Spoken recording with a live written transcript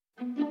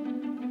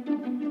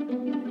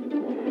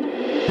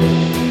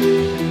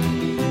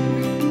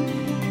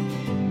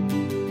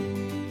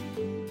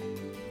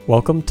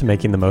Welcome to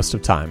Making the Most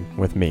of Time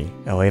with me,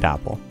 Elliot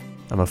Apple.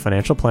 I'm a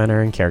financial planner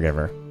and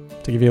caregiver.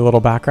 To give you a little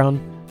background,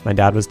 my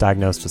dad was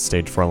diagnosed with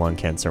stage 4 lung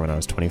cancer when I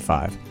was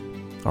 25.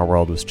 Our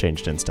world was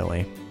changed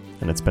instantly,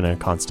 and it's been a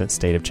constant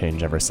state of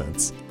change ever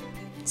since.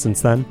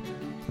 Since then,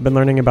 I've been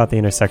learning about the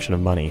intersection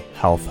of money,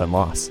 health, and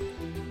loss,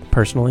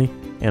 personally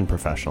and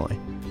professionally.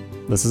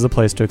 This is a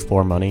place to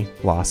explore money,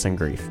 loss, and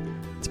grief.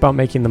 It's about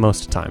making the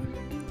most of time,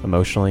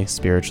 emotionally,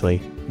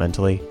 spiritually,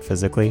 mentally,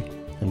 physically,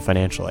 and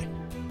financially.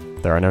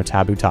 There are no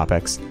taboo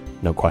topics,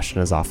 no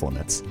question is off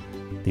limits.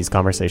 These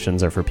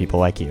conversations are for people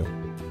like you,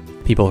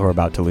 people who are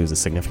about to lose a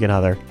significant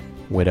other,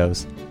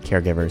 widows,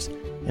 caregivers,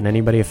 and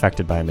anybody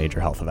affected by a major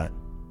health event.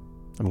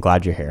 I'm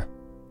glad you're here.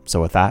 So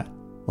with that,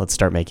 let's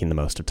start making the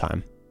most of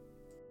time.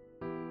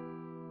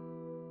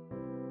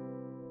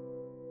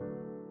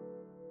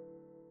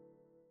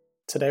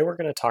 Today we're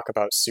going to talk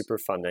about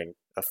superfunding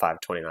a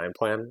 529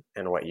 plan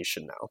and what you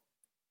should know.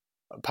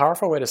 A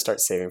powerful way to start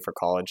saving for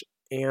college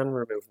and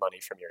remove money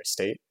from your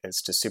estate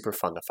is to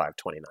superfund a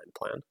 529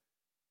 plan.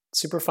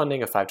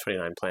 Superfunding a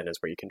 529 plan is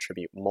where you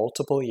contribute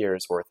multiple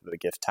years' worth of the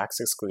gift tax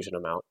exclusion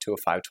amount to a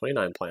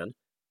 529 plan,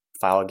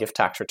 file a gift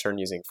tax return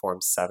using Form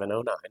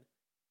 709,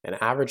 and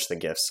average the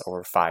gifts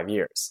over 5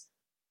 years.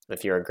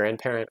 If you're a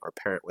grandparent or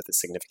parent with a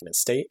significant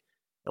estate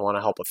and want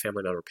to help a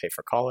family member pay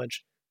for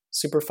college,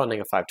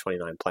 superfunding a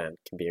 529 plan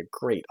can be a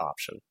great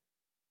option.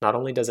 Not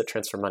only does it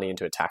transfer money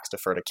into a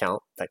tax-deferred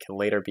account that can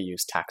later be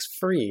used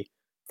tax-free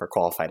for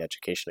qualified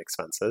education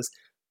expenses,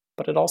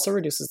 but it also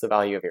reduces the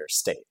value of your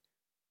estate.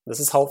 This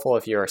is helpful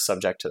if you are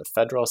subject to the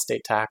federal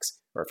estate tax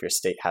or if your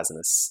state has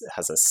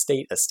a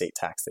state estate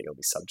tax that you'll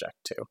be subject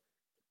to.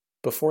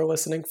 Before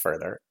listening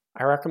further,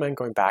 I recommend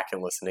going back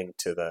and listening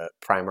to the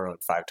primer on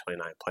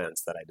 529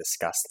 plans that I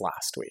discussed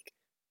last week.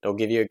 It'll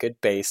give you a good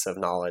base of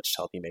knowledge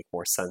to help you make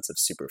more sense of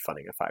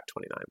superfunding a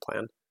 529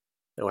 plan.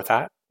 And with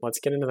that, let's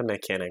get into the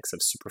mechanics of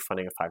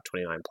superfunding a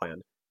 529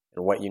 plan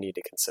and what you need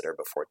to consider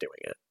before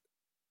doing it.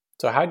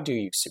 So how do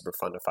you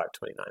superfund a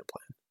 529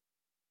 plan?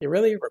 It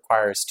really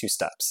requires 2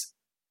 steps.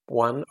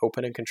 1,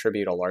 open and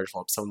contribute a large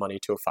lump sum of money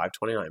to a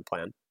 529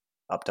 plan,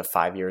 up to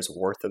 5 years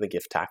worth of the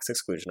gift tax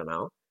exclusion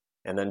amount.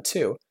 And then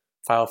 2,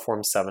 file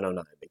Form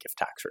 709, the gift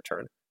tax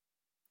return.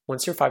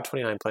 Once your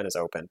 529 plan is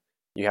open,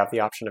 you have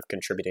the option of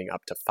contributing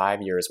up to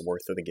 5 years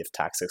worth of the gift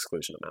tax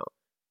exclusion amount.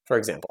 For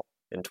example,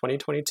 in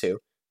 2022,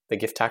 the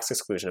gift tax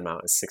exclusion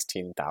amount is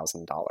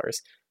 $16,000.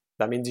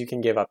 That means you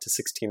can give up to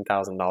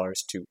 $16,000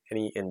 to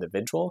any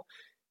individual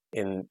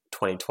in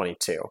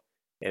 2022.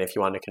 And if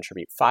you want to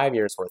contribute 5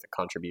 years worth of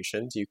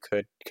contributions, you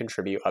could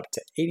contribute up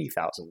to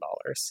 $80,000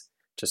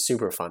 to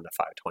superfund a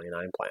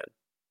 529 plan.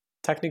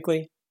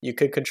 Technically, you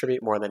could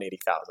contribute more than $80,000,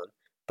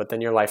 but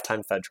then your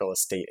lifetime federal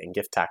estate and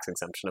gift tax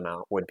exemption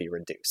amount would be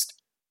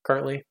reduced.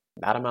 Currently,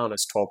 that amount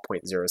is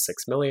 $12.06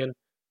 million,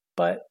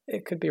 but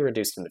it could be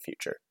reduced in the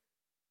future.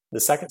 The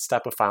second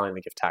step of filing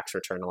the gift tax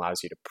return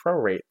allows you to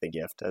prorate the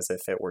gift as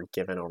if it were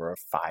given over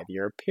a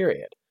 5-year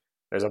period.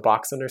 There's a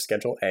box under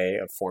Schedule A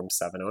of Form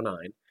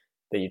 709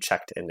 that you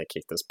check to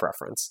indicate this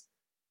preference.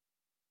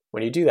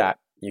 When you do that,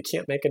 you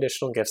can't make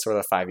additional gifts over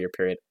the 5-year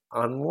period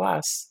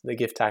unless the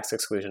gift tax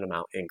exclusion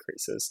amount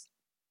increases.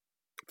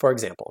 For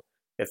example,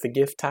 if the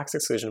gift tax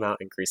exclusion amount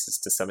increases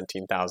to $17,000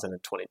 in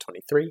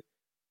 2023,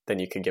 then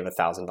you could give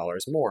 $1,000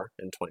 more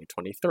in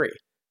 2023.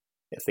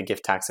 If the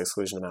gift tax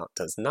exclusion amount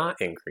does not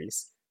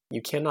increase,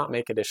 you cannot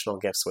make additional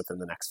gifts within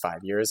the next 5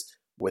 years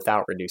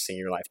without reducing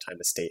your lifetime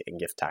estate and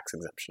gift tax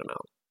exemption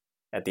amount.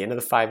 At the end of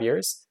the 5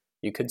 years,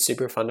 you could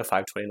superfund a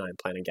 529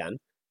 plan again,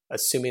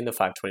 assuming the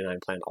 529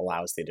 plan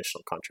allows the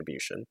additional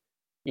contribution.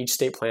 Each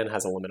state plan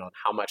has a limit on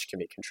how much can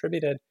be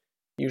contributed,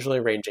 usually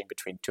ranging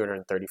between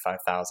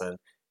 $235,000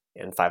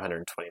 and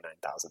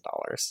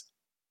 $529,000.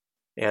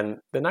 And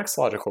the next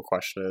logical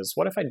question is,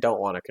 what if I don't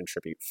want to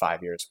contribute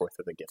 5 years worth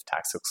of the gift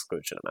tax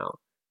exclusion amount?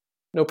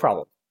 No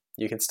problem.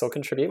 You can still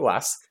contribute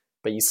less,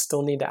 but you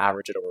still need to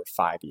average it over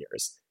 5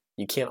 years.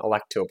 You can't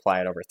elect to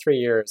apply it over 3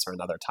 years or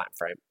another time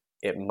frame.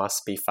 It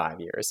must be 5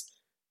 years.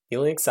 The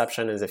only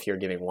exception is if you're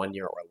giving 1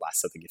 year or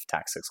less of the gift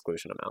tax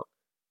exclusion amount.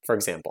 For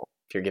example,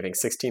 if you're giving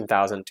 $16,000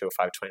 to a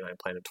 529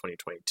 plan in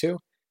 2022,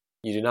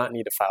 you do not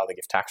need to file the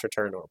gift tax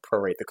return or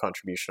prorate the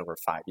contribution over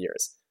 5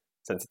 years.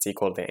 Since it's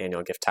equal to the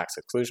annual gift tax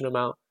exclusion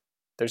amount,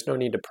 there's no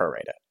need to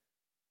prorate it.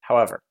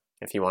 However,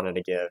 if you wanted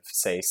to give,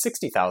 say,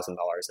 $60,000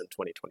 in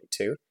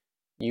 2022,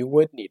 you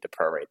would need to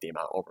prorate the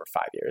amount over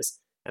 5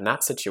 years. In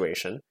that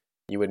situation,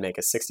 you would make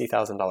a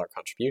 $60,000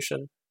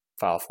 contribution,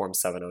 file Form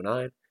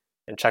 709,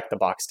 and check the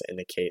box to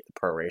indicate the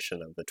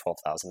proration of the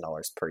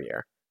 $12,000 per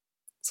year.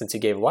 Since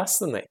you gave less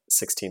than the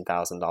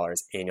 $16,000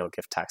 annual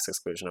gift tax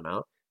exclusion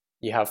amount,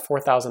 you have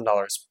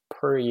 $4,000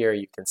 per year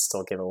you can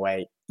still give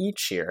away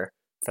each year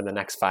for the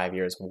next 5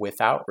 years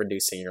without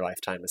reducing your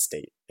lifetime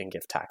estate and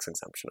gift tax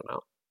exemption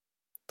amount.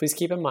 Please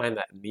keep in mind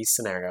that in these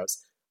scenarios,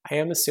 I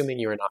am assuming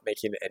you are not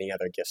making any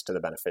other gifts to the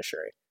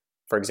beneficiary.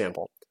 For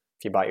example,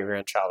 if you bought your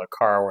grandchild a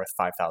car worth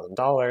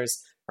 $5,000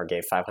 or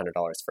gave $500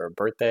 for a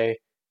birthday,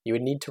 you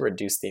would need to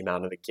reduce the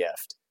amount of the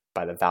gift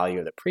by the value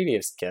of the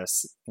previous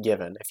gifts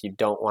given if you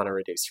don't want to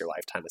reduce your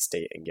lifetime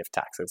estate and gift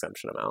tax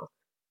exemption amount.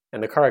 In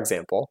the car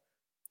example,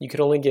 you could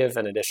only give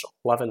an additional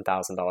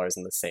 $11,000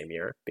 in the same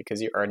year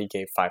because you already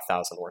gave $5,000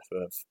 worth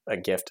of a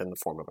gift in the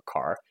form of a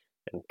car,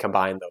 and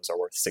combined those are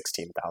worth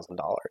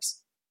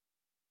 $16,000.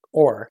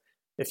 Or,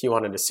 if you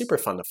wanted to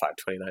superfund a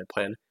 529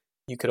 plan,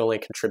 you could only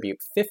contribute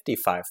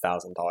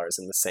 $55,000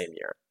 in the same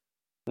year.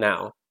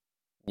 Now,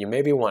 you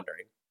may be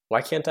wondering,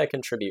 why can't I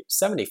contribute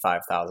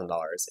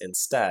 $75,000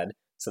 instead,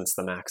 since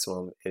the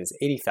maximum is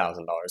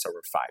 $80,000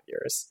 over 5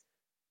 years?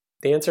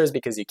 The answer is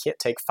because you can't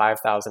take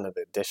 $5,000 of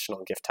the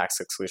additional gift tax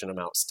exclusion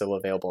amount still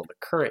available in the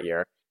current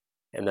year,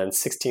 and then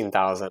 $16,000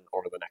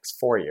 over the next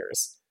 4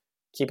 years.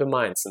 Keep in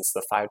mind, since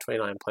the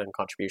 529 plan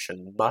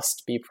contribution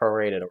must be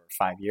prorated over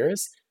 5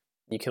 years,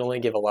 you can only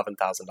give $11,000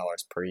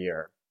 per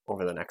year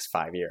over the next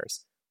 5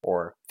 years,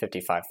 or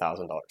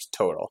 $55,000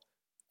 total.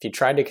 If you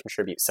tried to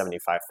contribute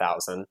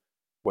 $75,000,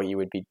 what you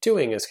would be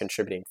doing is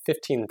contributing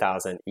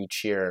 $15,000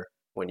 each year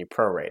when you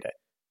prorate it.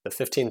 The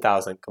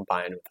 $15,000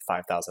 combined with the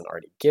 $5,000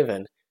 already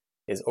given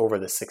is over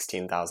the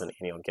 $16,000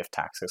 annual gift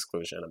tax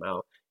exclusion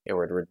amount. It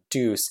would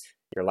reduce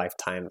your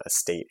lifetime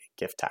estate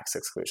gift tax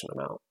exclusion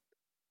amount.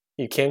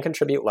 You can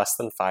contribute less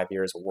than 5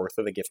 years worth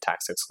of the gift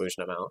tax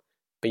exclusion amount,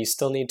 but you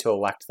still need to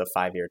elect the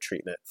 5-year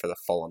treatment for the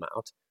full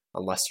amount,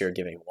 unless you're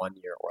giving 1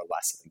 year or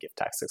less of the gift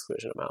tax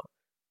exclusion amount.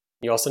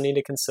 You also need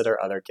to consider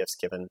other gifts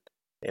given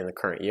in the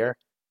current year,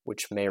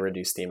 which may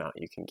reduce the amount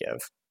you can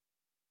give.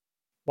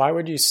 Why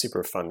would you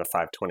superfund a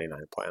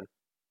 529 plan?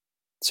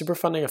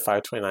 Superfunding a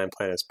 529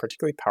 plan is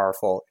particularly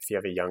powerful if you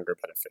have a younger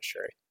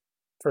beneficiary.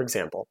 For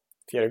example,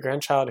 if you had a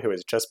grandchild who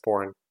was just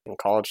born and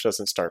college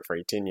doesn't start for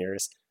 18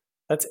 years,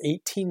 that's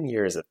 18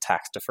 years of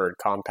tax-deferred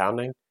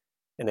compounding,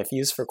 and if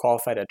used for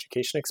qualified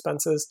education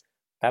expenses,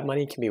 that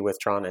money can be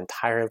withdrawn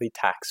entirely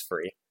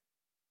tax-free.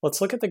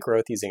 Let's look at the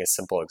growth using a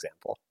simple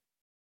example.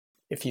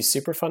 If you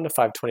superfund a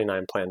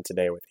 529 plan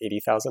today with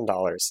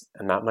 $80,000,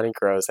 and that money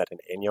grows at an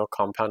annual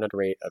compounded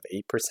rate of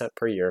 8%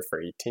 per year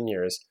for 18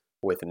 years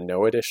with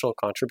no additional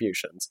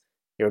contributions,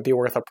 it would be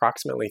worth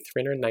approximately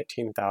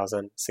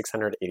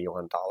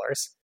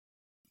 $319,681.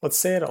 Let's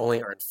say it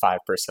only earned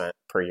 5%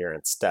 per year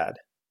instead.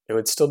 It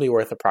would still be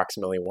worth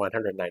approximately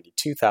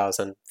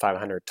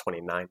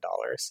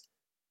 $192,529.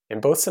 In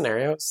both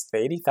scenarios, the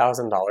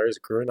 $80,000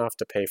 grew enough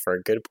to pay for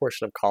a good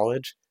portion of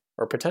college,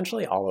 or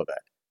potentially all of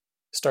it.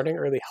 Starting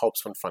early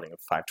helps when funding a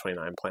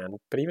 529 plan,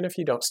 but even if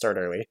you don't start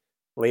early,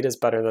 late is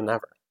better than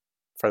never.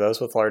 For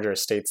those with larger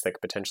estates that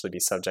could potentially be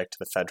subject to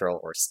the federal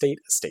or state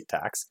estate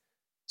tax,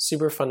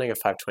 superfunding a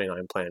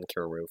 529 plan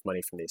can remove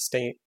money from the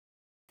estate,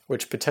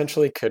 which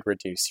potentially could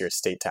reduce your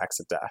estate tax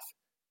at death.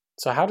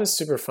 So how does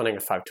superfunding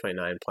a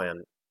 529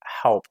 plan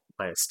help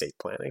my estate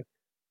planning?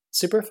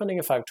 Superfunding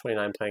a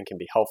 529 plan can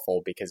be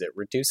helpful because it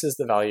reduces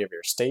the value of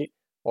your estate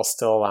while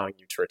still allowing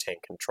you to retain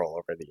control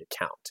over the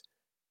account.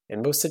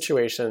 In most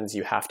situations,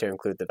 you have to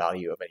include the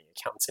value of any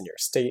accounts in your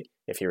estate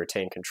if you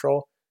retain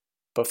control,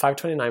 but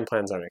 529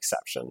 plans are an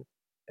exception.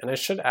 And I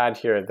should add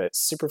here that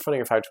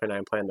superfunding a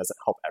 529 plan doesn't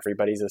help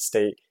everybody's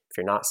estate. If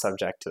you're not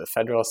subject to the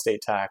federal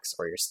estate tax,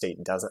 or your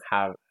state doesn't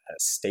have a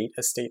state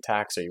estate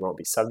tax, or you won't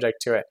be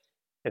subject to it,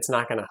 it's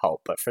not going to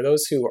help. But for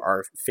those who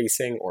are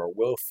facing or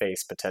will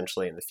face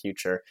potentially in the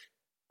future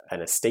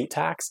an estate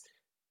tax, it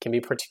can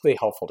be particularly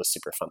helpful to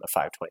superfund the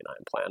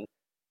 529 plan.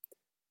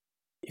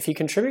 If you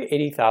contribute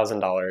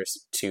 $80,000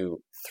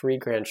 to 3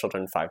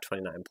 grandchildren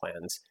 529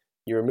 plans,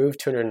 you remove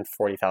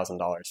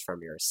 $240,000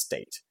 from your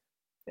estate.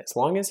 As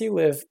long as you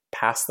live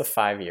past the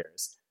 5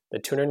 years, the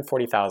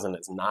 $240,000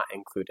 is not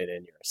included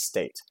in your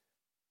estate.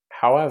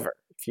 However,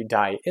 if you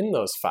die in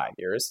those 5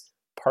 years,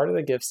 part of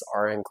the gifts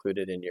are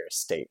included in your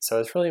estate. So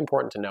it's really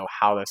important to know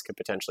how this could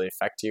potentially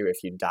affect you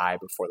if you die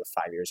before the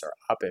 5 years are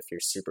up if you're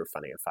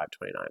superfunding a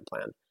 529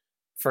 plan.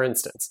 For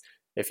instance,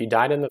 if you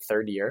died in the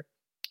 3rd year,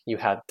 you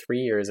had 3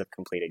 years of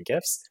completed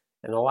gifts,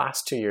 and the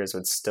last 2 years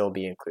would still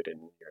be included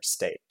in your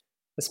estate.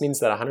 This means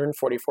that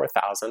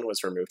 $144,000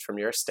 was removed from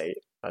your estate.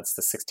 That's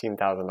the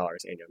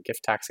 $16,000 annual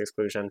gift tax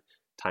exclusion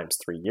times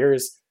 3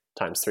 years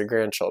times 3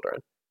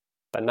 grandchildren.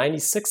 But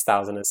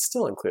 $96,000 is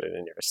still included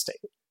in your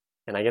estate.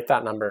 And I get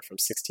that number from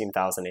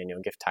 $16,000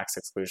 annual gift tax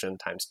exclusion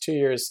times 2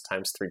 years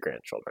times 3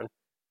 grandchildren.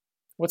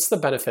 What's the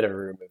benefit of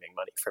removing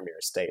money from your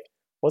estate?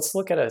 Let's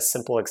look at a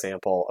simple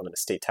example of an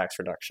estate tax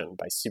reduction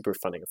by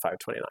superfunding a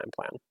 529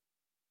 plan.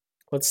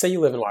 Let's say you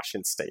live in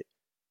Washington State,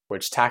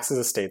 which taxes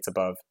estates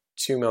above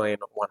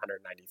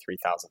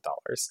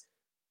 $2,193,000.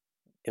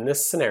 In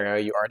this scenario,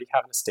 you already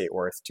have an estate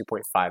worth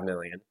 $2.5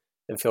 million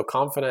and feel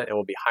confident it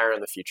will be higher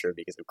in the future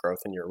because of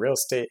growth in your real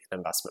estate and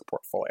investment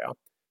portfolio.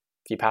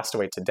 If you passed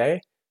away today,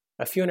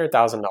 a few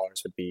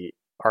 $100,000 would be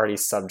already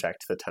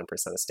subject to the 10%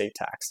 estate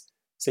tax.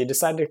 So you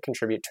decide to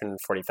contribute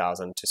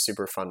 $240,000 to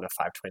superfund a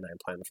 529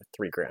 plan for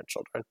 3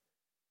 grandchildren.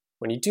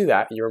 When you do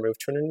that, you remove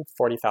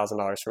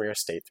 $240,000 from your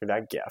estate through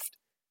that gift.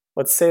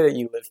 Let's say that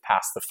you live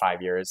past the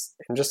 5 years,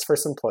 and just for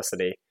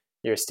simplicity,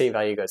 your estate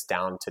value goes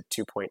down to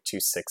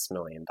 $2.26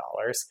 million.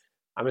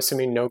 I'm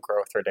assuming no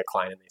growth or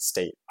decline in the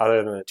estate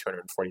other than the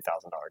 $240,000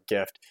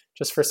 gift,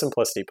 just for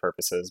simplicity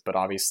purposes, but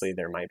obviously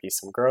there might be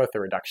some growth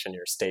or reduction in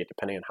your estate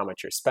depending on how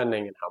much you're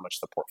spending and how much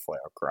the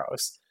portfolio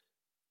grows.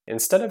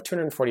 Instead of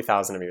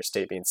 $240,000 of your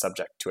estate being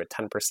subject to a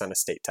 10%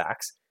 estate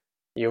tax,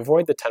 you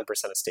avoid the 10%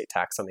 estate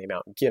tax on the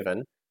amount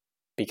given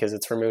because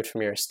it's removed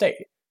from your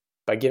estate.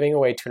 By giving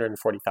away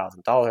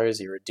 $240,000,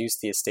 you reduce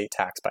the estate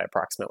tax by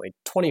approximately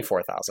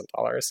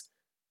 $24,000.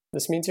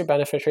 This means your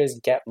beneficiaries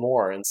get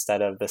more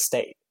instead of the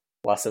state.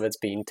 Less of it's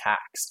being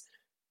taxed.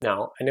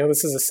 Now, I know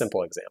this is a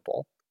simple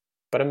example,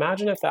 but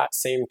imagine if that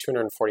same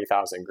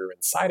 $240,000 grew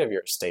inside of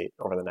your estate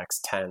over the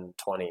next 10,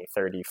 20,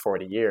 30,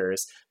 40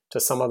 years to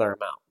some other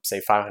amount,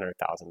 say $500,000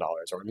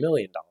 or $1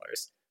 million.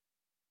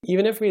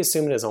 Even if we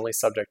assume it is only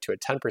subject to a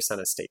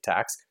 10% estate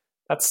tax,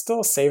 that's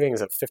still savings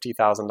of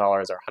 $50,000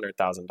 or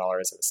 $100,000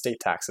 in estate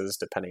taxes,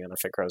 depending on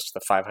if it grows to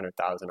the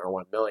 $500,000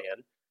 or $1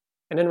 million.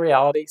 And in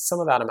reality,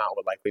 some of that amount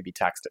would likely be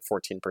taxed at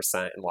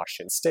 14% in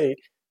Washington state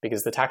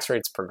because the tax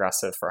rate's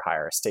progressive for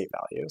higher estate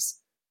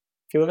values.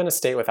 If you live in a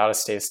state without a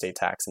state estate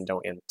tax and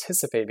don't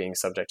anticipate being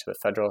subject to the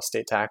federal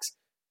estate tax,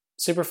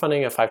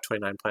 superfunding a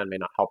 529 plan may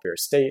not help your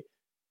estate,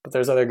 but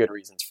there's other good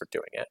reasons for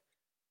doing it.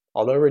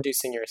 Although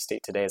reducing your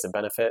estate today is a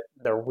benefit,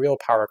 the real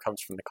power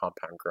comes from the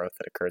compound growth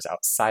that occurs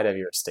outside of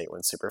your estate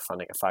when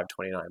superfunding a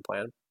 529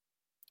 plan.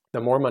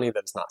 The more money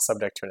that is not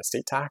subject to an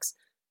estate tax,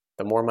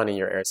 the more money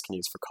your heirs can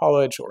use for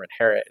college or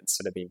inherit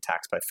instead of being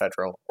taxed by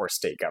federal or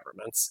state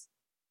governments.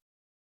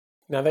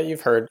 Now that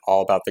you've heard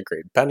all about the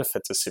great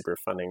benefits of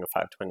superfunding a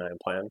 529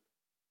 plan,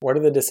 what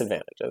are the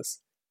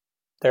disadvantages?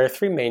 There are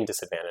three main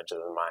disadvantages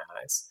in my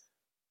eyes.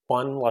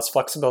 1, less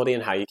flexibility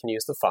in how you can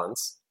use the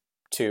funds.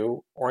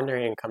 2,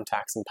 ordinary income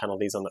tax and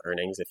penalties on the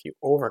earnings if you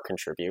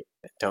over-contribute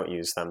and don't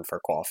use them for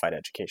qualified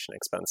education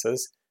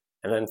expenses.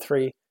 And then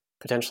 3,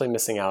 potentially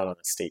missing out on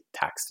a state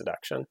tax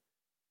deduction.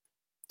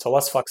 So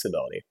less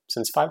flexibility.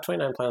 Since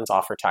 529 plans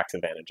offer tax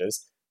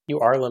advantages, you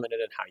are limited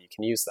in how you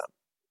can use them.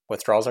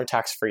 Withdrawals are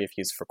tax-free if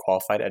used for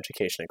qualified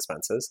education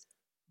expenses,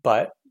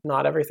 but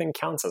not everything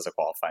counts as a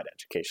qualified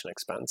education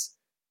expense.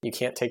 You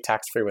can't take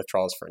tax-free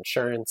withdrawals for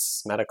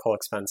insurance, medical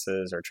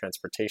expenses, or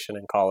transportation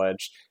in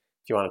college.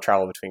 If you want to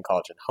travel between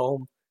college and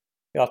home,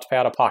 you'll have to pay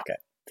out of pocket.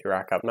 If you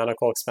rack up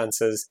medical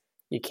expenses,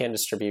 you can't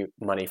distribute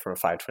money from a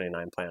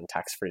 529 plan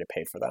tax-free to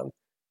pay for them.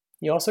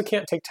 You also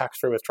can't take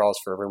tax-free withdrawals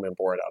for room and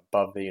board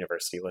above the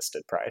university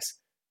listed price.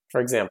 For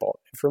example,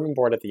 if room and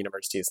board at the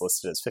university is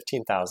listed as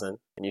 $15,000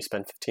 and you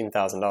spend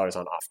 $15,000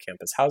 on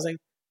off-campus housing,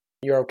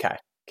 you're okay.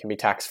 It can be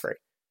tax-free.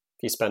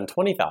 If you spend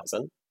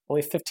 $20,000,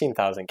 only $15,000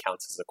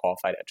 counts as a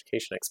qualified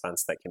education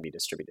expense that can be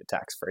distributed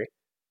tax-free.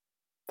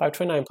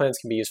 529 plans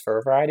can be used for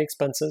a variety of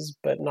expenses,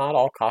 but not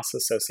all costs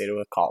associated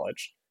with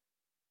college.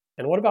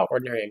 And what about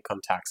ordinary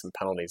income tax and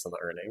penalties on the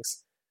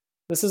earnings?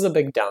 This is a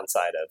big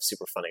downside of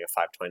superfunding a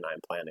 529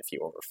 plan if you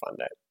overfund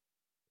it.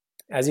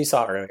 As you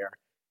saw earlier,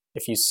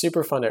 if you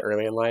superfund it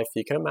early in life,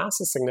 you can amass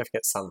a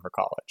significant sum for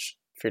college.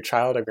 If your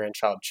child or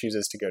grandchild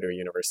chooses to go to a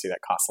university that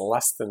costs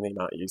less than the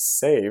amount you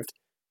saved,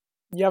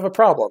 you have a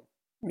problem,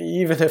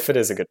 even if it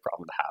is a good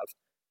problem to have.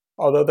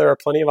 Although there are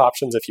plenty of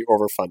options if you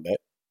overfund it,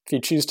 if you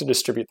choose to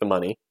distribute the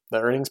money, the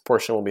earnings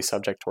portion will be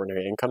subject to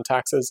ordinary income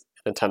taxes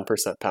and a 10%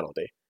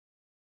 penalty.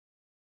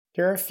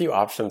 Here are a few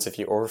options if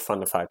you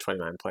overfund a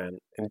 529 plan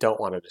and don't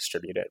want to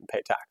distribute it and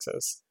pay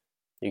taxes.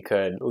 You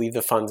could leave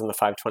the funds in the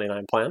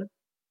 529 plan.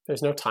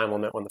 There's no time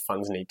limit when the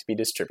funds need to be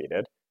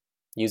distributed.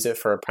 Use it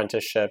for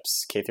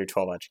apprenticeships,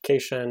 K-12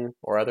 education,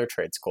 or other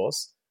trade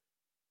schools.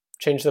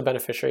 Change the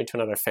beneficiary to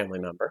another family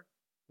member.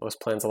 Most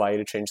plans allow you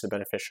to change the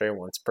beneficiary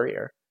once per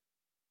year.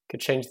 You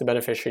could change the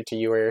beneficiary to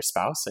you or your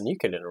spouse, and you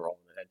could enroll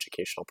in an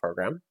educational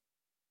program.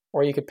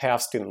 Or you could pay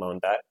off student loan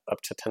debt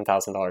up to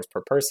 $10,000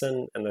 per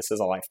person, and this is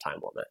a lifetime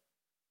limit.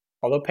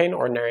 Although paying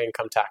ordinary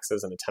income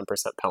taxes and a 10%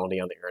 penalty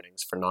on the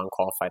earnings for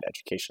non-qualified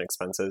education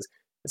expenses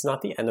is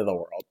not the end of the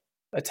world,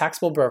 a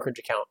taxable brokerage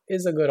account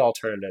is a good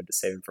alternative to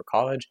saving for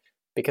college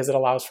because it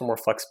allows for more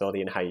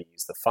flexibility in how you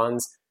use the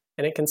funds,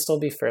 and it can still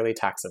be fairly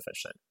tax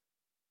efficient.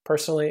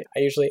 Personally,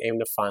 I usually aim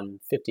to fund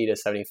 50 to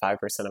 75%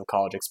 of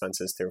college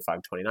expenses through a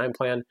 529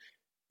 plan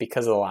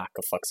because of the lack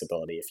of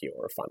flexibility if you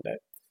overfund it.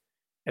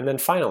 And then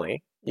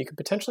finally, you could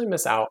potentially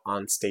miss out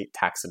on state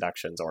tax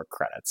deductions or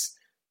credits.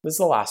 This is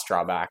the last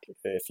drawback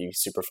if you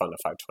superfund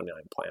a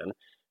 529 plan.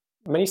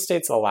 Many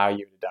states allow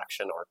you a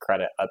deduction or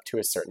credit up to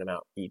a certain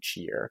amount each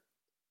year.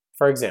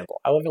 For example,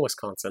 I live in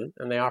Wisconsin,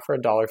 and they offer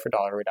a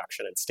dollar-for-dollar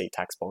reduction in state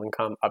taxable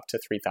income up to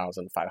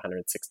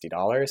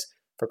 $3,560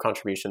 for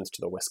contributions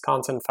to the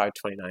Wisconsin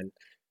 529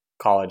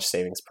 College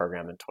Savings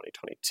Program in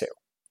 2022.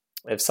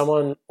 If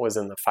someone was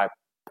in the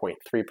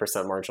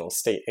 5.3% marginal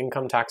state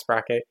income tax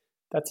bracket,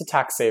 that's a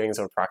tax savings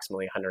of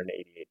approximately $188.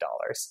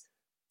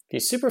 If you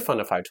superfund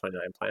a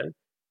 529 plan,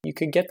 you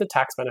could get the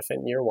tax benefit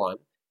in year one,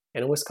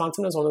 and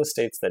Wisconsin is one of the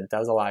states that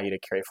does allow you to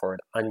carry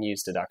forward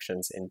unused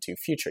deductions into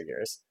future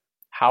years.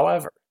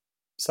 However,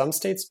 some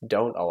states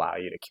don't allow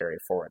you to carry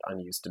forward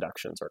unused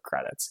deductions or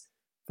credits.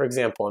 For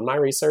example, in my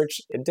research,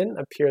 it didn't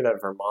appear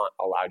that Vermont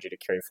allowed you to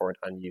carry forward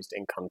unused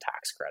income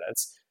tax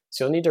credits,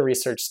 So you'll need to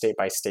research state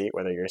by state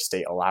whether your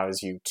state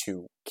allows you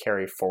to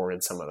carry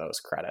forward some of those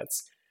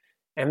credits.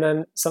 And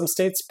then some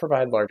states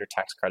provide larger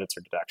tax credits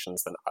or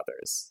deductions than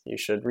others. You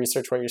should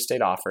research what your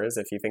state offers.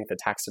 If you think the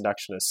tax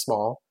deduction is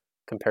small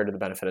compared to the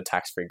benefit of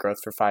tax-free growth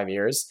for 5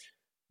 years,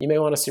 you may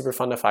want to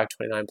Superfund a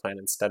 529 plan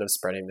instead of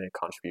spreading the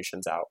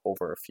contributions out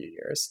over a few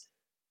years.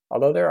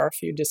 Although there are a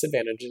few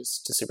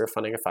disadvantages to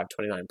Superfunding a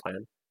 529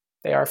 plan,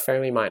 they are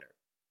fairly minor.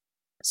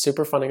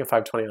 Superfunding a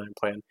 529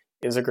 plan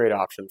is a great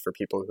option for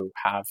people who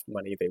have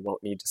money they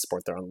won't need to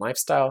support their own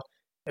lifestyle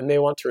and may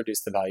want to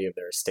reduce the value of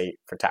their estate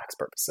for tax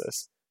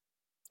purposes.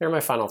 Here are my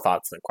final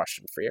thoughts and a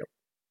question for you.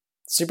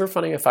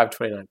 Superfunding a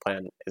 529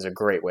 plan is a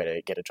great way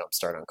to get a jump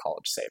start on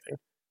college saving.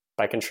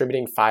 By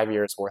contributing 5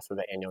 years worth of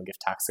the annual gift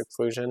tax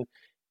exclusion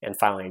and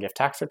filing a gift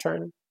tax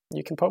return,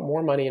 you can put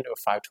more money into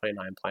a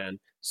 529 plan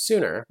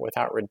sooner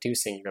without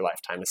reducing your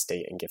lifetime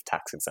estate and gift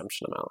tax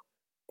exemption amount.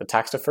 The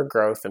tax-deferred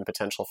growth and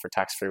potential for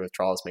tax-free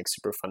withdrawals make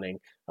Superfunding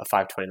a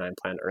 529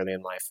 plan early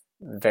in life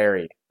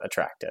very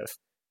attractive.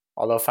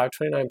 Although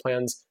 529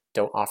 plans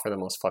don't offer the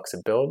most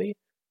flexibility,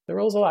 the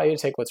rules allow you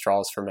to take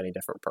withdrawals for many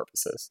different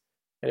purposes.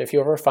 And if you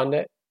overfund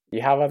it,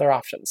 you have other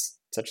options,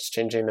 such as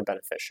changing the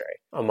beneficiary,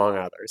 among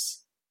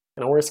others.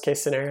 In a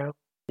worst-case scenario,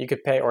 you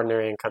could pay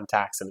ordinary income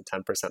tax and a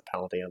 10%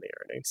 penalty on the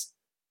earnings.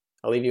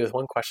 I'll leave you with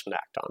one question to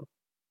act on.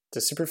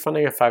 Does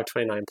Superfunding a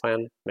 529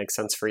 plan make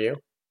sense for you?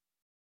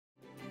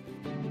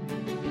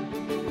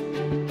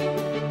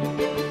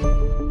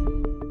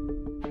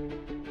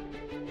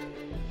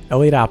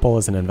 Elliot Apple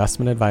is an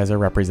investment advisor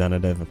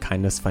representative of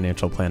Kindness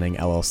Financial Planning,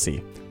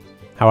 LLC.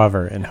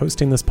 However, in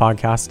hosting this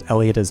podcast,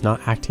 Elliot is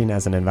not acting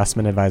as an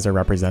investment advisor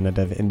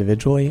representative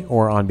individually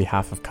or on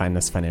behalf of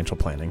Kindness Financial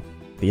Planning.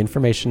 The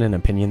information and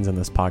opinions in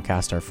this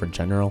podcast are for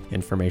general,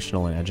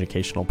 informational, and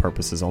educational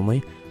purposes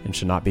only and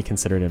should not be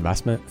considered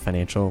investment,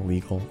 financial,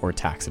 legal, or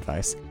tax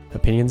advice.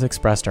 Opinions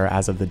expressed are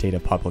as of the date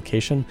of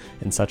publication,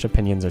 and such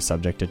opinions are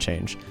subject to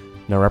change.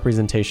 No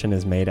representation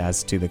is made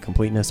as to the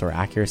completeness or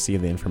accuracy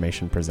of the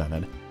information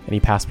presented. Any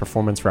past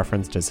performance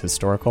referenced is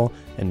historical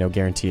and no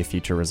guarantee of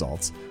future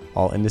results.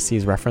 All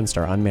indices referenced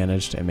are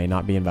unmanaged and may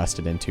not be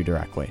invested into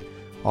directly.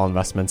 All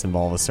investments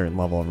involve a certain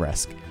level of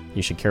risk.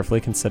 You should carefully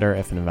consider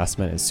if an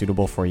investment is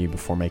suitable for you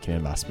before making an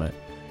investment.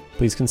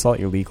 Please consult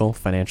your legal,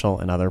 financial,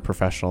 and other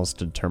professionals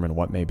to determine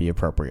what may be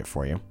appropriate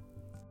for you.